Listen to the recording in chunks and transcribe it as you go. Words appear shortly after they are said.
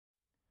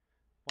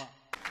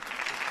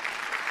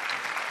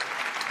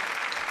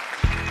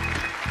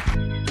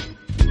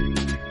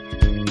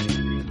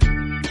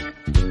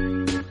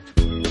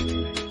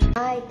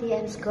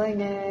TM's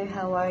Corner.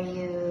 How are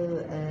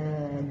you?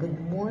 Good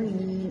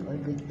morning or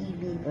good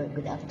evening or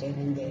good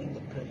afternoon there in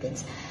the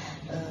province.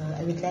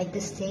 I would like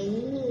to say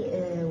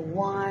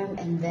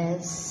warm and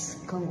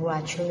best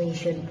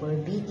congratulations for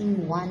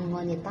being one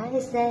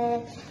monetized.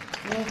 Yay!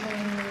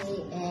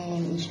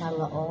 And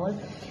inshallah all.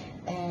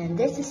 And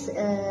this is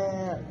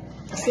a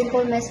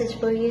simple message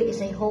for you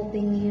is I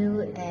hoping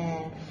you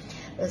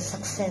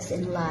success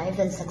in life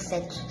and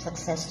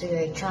success to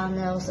your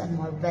channels and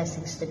more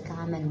blessings to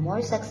come and more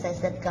success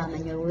that come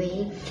in your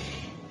way,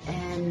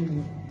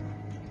 and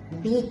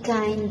be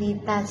kind, be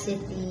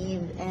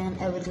positive. And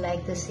I would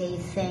like to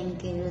say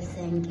thank you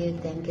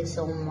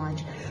so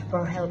much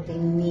for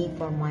helping me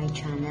for my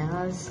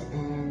channels,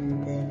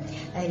 and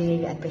I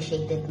really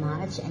appreciate it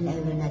much, and I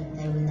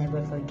will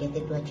never forget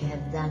it what you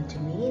have done to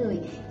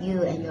me,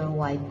 you and your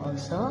wife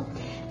also.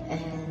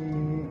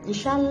 And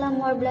inshallah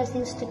more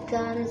blessings to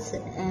come,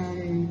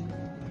 and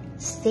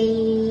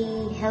stay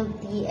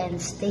healthy and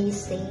stay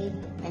safe,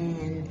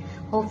 and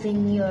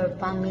hoping your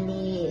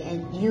family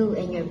and you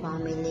and your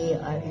family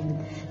are in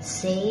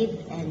safe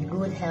and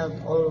good health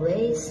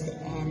always.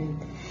 And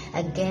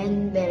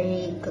again,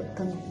 very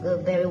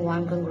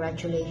warm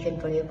congratulations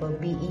for you for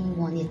being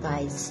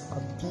monetized of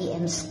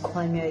TM's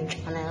Corner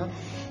channel,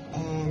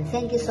 and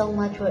thank you so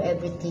much for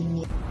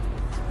everything.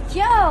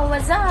 Yo!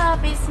 What's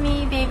up? It's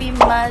me, Baby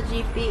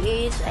Magi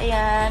PH.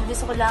 Ayan,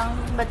 gusto ko lang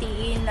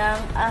batiin ng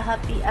a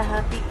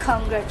happy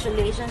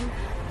congratulations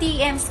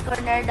TM's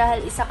Corner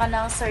dahil isa ka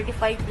ng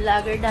certified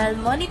vlogger dahil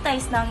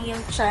monetize ng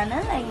iyong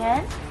channel.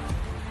 Ayan.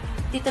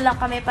 Dito lang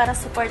kami para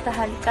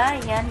supportahan ka.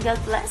 Ayan. God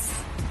bless.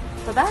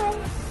 Bye-bye!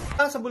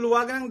 Sa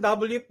buluwagan ng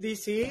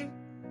WFDC,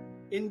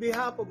 in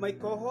behalf of my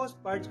co-host,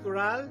 Parj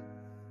Coral,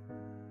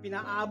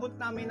 pinaabot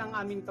namin ang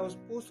aming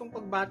taus-pusong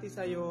pagbati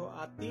sa iyo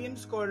at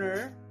TM's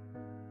Corner.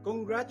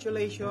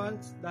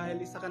 Congratulations dahil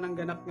isa ka ng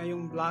ganap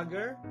ngayong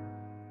vlogger.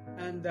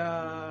 And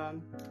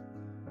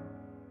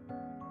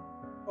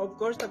of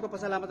course,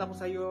 nagpapasalamat ako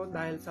sa iyo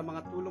dahil sa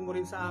mga tulong mo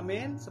rin sa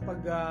amin sa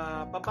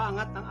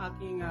pagpapaangat ng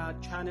aking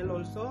channel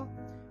also,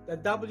 the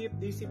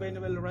WFDC by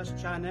Noel Rush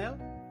channel.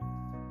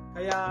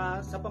 Kaya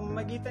sa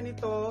pamamagitan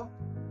nito,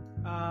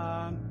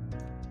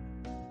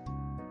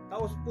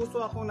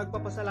 taos-puso akong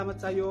nagpapasalamat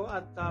sa iyo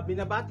at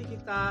binabati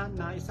kita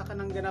na isa ka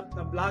ng ganap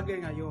na vlogger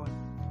ngayon.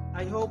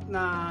 I hope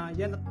na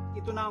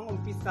ito na ang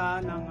umpisa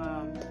ng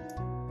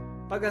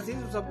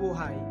pag-asinso sa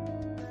buhay.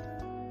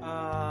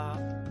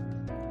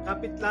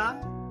 Kapit lang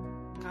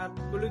at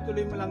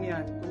tuloy-tuloy mo lang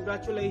yan.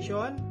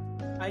 Congratulations.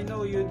 I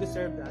know you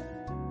deserve that.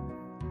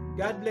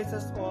 God bless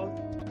us all.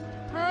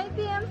 Hi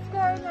TM's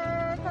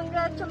Corner!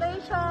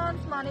 Congratulations!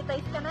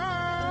 Monetize ka na!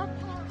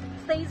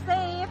 Stay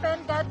safe and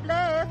God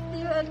bless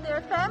you and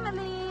your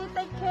family.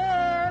 Take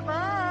care.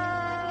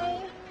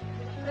 Bye!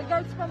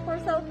 Regards from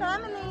Purcell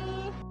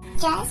family.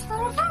 Just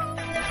for fun!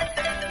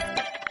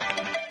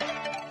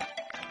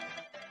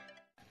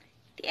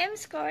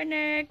 TM's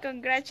Corner,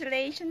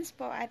 congratulations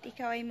po at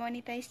ikaw ay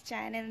monetized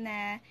channel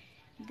na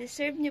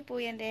deserve nyo po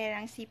yan dahil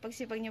ang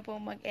sipag-sipag nyo po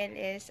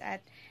mag-LS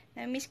at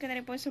na-miss ko na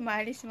rin po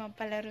sumali sa mga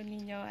palaro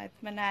ninyo at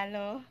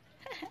manalo.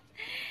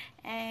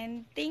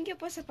 And thank you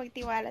po sa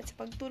pagtiwala at sa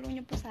pagtulong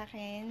nyo po sa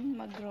akin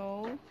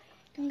mag-grow.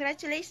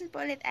 Congratulations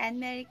po ulit and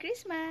Merry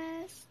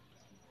Christmas!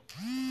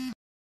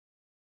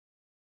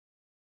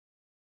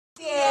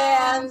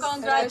 TM,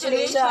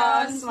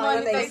 congratulations!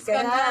 Monetize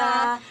ka na!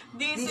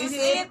 This is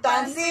it,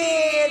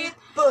 Tansit!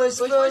 Push,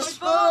 push,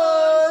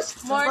 push!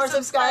 More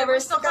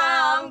subscribers to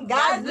come!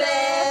 God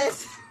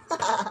bless!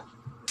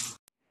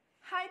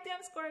 Hi,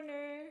 TM's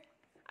Corner!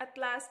 At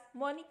last,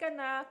 Monica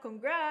na!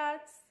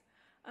 Congrats!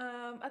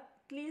 At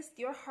least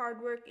your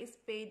hard work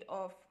is paid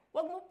off.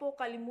 Huwag mo po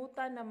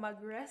kalimutan na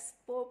mag-rest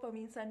po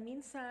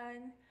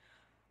paminsan-minsan.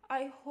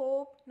 I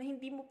hope na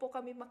hindi mo po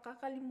kami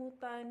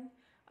makakalimutan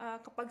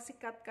kapag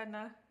sikat ka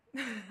na.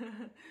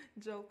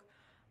 Joke.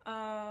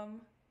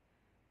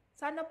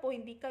 Sana po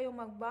hindi kayo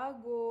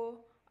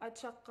magbago at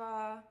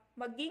saka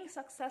maging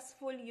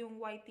successful yung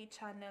YT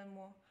channel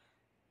mo.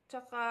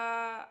 Tsaka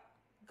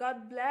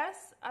God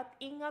bless at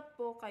ingat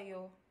po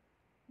kayo.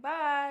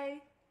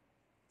 Bye!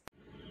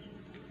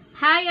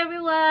 Hi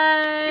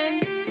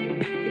everyone!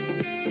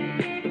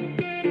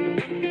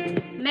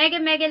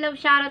 Mega love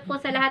shoutout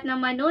po sa lahat ng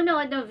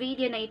manunood ng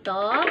video na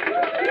ito.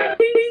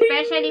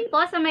 Especially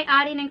po sa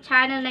may-ari ng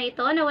channel na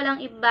ito na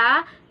walang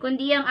iba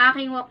kundi ang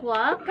aking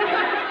wakwak,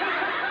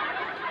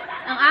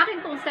 ang aking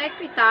pong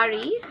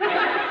secretary,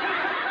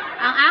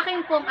 ang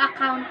aking pong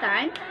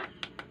accountant,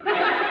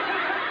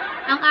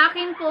 ang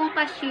aking pong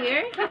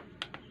cashier,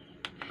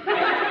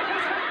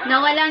 na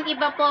walang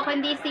iba po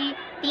kundi si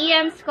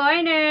TM's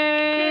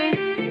Corner.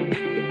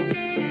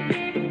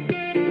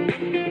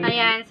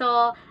 Ayan,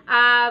 so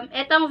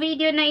itong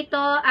video na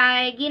ito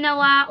ay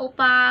ginawa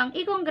upang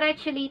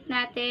i-congratulate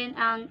natin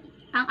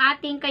ang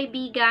ating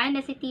kaibigan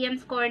na si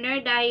TM's Corner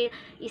dahil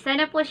isa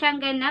na po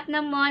siyang ganap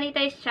ng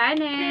monetized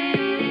channel.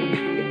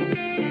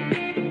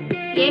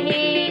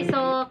 Yehey!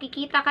 So,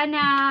 kikita ka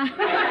na.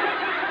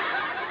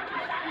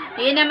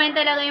 Yun naman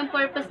talaga yung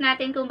purpose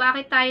natin kung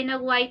bakit tayo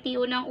nag-YT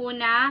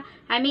unang-una.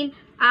 I mean,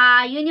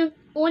 yun yung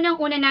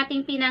unang-una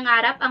nating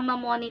pinangarap, ang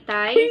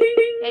ma-monetize.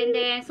 And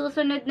then,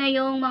 susunod na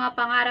yung mga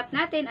pangarap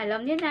natin.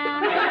 Alam niyo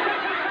na.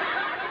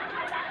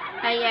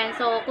 Ayan.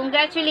 So,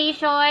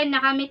 congratulations.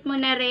 Nakamit mo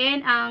na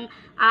rin ang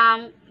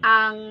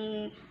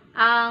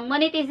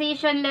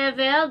monetization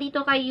level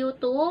dito kay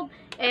YouTube.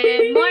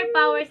 And more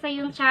power sa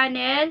yung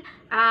channel.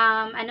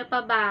 Ano pa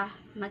ba?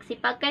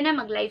 Magsipag ka na,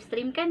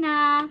 mag-livestream ka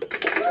na.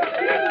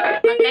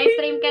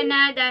 Mag-livestream ka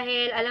na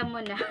dahil alam mo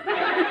na.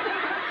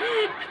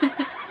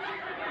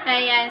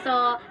 Ayan,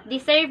 so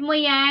deserve mo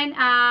 'yan.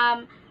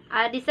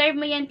 Deserve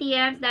mo 'yan,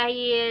 TMs,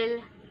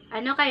 dahil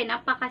ano kayo,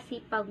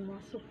 napakasipag mo,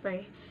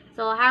 super.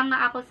 So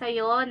hanga ako sa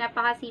iyo,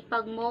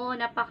 napakasipag mo,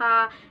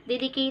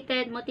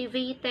 napaka-dedicated,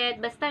 motivated,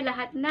 basta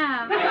lahat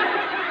na.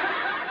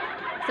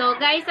 So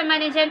guys, sa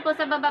manager po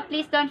sa baba,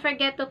 please don't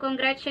forget to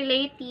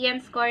congratulate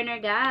TM's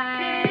Corner,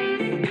 guys.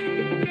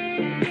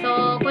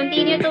 So,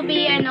 continue to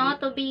be, ang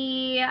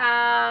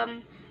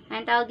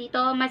tawag dito,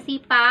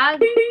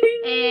 masipag.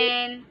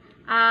 And,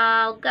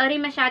 huwag ka rin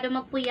masyado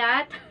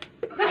magpuyat.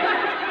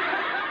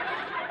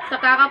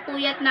 Sa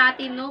kakapuyat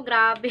natin, no?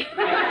 Grabe.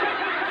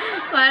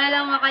 Para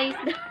lang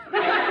makaisda.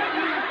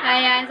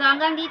 Ayan. So,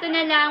 hanggang dito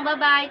na lang.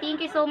 Bye-bye.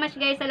 Thank you so much,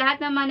 guys, sa lahat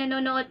ng mga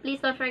nanonood.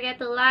 Please don't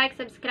forget to like,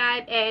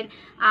 subscribe, and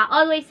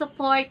always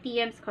support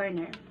TM's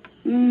Corner.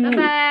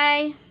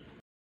 Bye-bye.